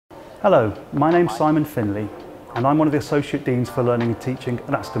Hello, my name's Simon Finley and I'm one of the Associate Deans for Learning and Teaching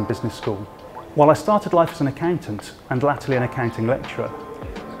at Aston Business School. While I started life as an accountant and latterly an accounting lecturer,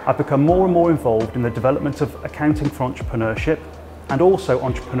 I've become more and more involved in the development of accounting for entrepreneurship and also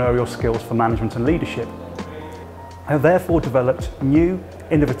entrepreneurial skills for management and leadership. I have therefore developed new,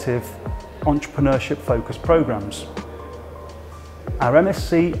 innovative, entrepreneurship-focused programs. Our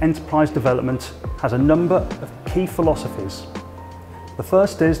MSc Enterprise Development has a number of key philosophies. The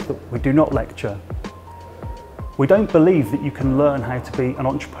first is that we do not lecture. We don't believe that you can learn how to be an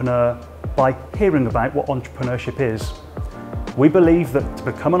entrepreneur by hearing about what entrepreneurship is. We believe that to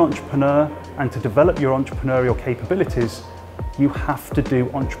become an entrepreneur and to develop your entrepreneurial capabilities, you have to do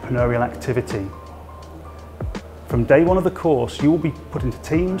entrepreneurial activity. From day one of the course, you will be put into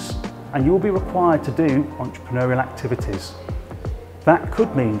teams and you will be required to do entrepreneurial activities. That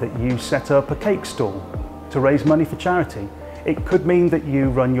could mean that you set up a cake stall to raise money for charity. It could mean that you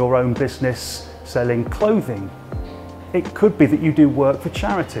run your own business selling clothing. It could be that you do work for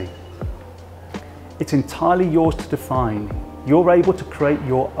charity. It's entirely yours to define. You're able to create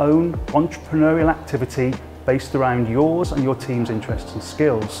your own entrepreneurial activity based around yours and your team's interests and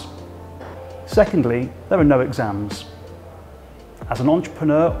skills. Secondly, there are no exams. As an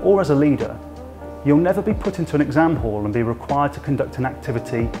entrepreneur or as a leader, you'll never be put into an exam hall and be required to conduct an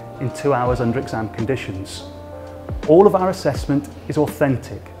activity in 2 hours under exam conditions. All of our assessment is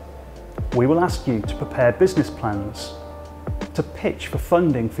authentic. We will ask you to prepare business plans, to pitch for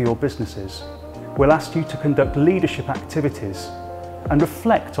funding for your businesses. We'll ask you to conduct leadership activities and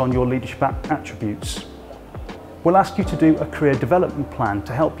reflect on your leadership attributes. We'll ask you to do a career development plan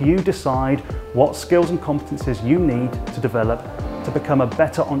to help you decide what skills and competencies you need to develop to become a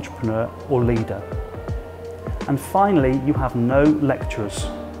better entrepreneur or leader. And finally, you have no lecturers.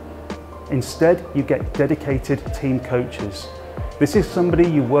 Instead, you get dedicated team coaches. This is somebody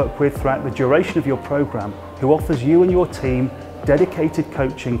you work with throughout the duration of your program who offers you and your team dedicated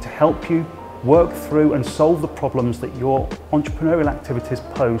coaching to help you work through and solve the problems that your entrepreneurial activities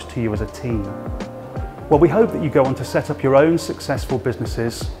pose to you as a team. Well, we hope that you go on to set up your own successful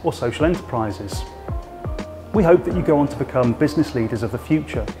businesses or social enterprises. We hope that you go on to become business leaders of the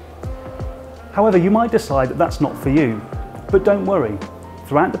future. However, you might decide that that's not for you, but don't worry.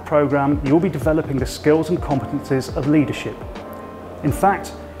 Throughout the program, you'll be developing the skills and competencies of leadership. In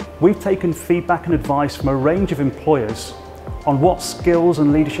fact, we've taken feedback and advice from a range of employers on what skills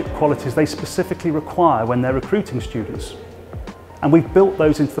and leadership qualities they specifically require when they're recruiting students. And we've built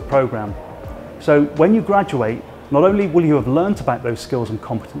those into the program. So when you graduate, not only will you have learnt about those skills and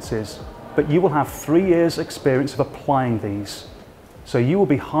competencies, but you will have 3 years experience of applying these. So you will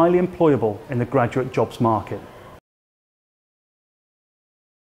be highly employable in the graduate jobs market.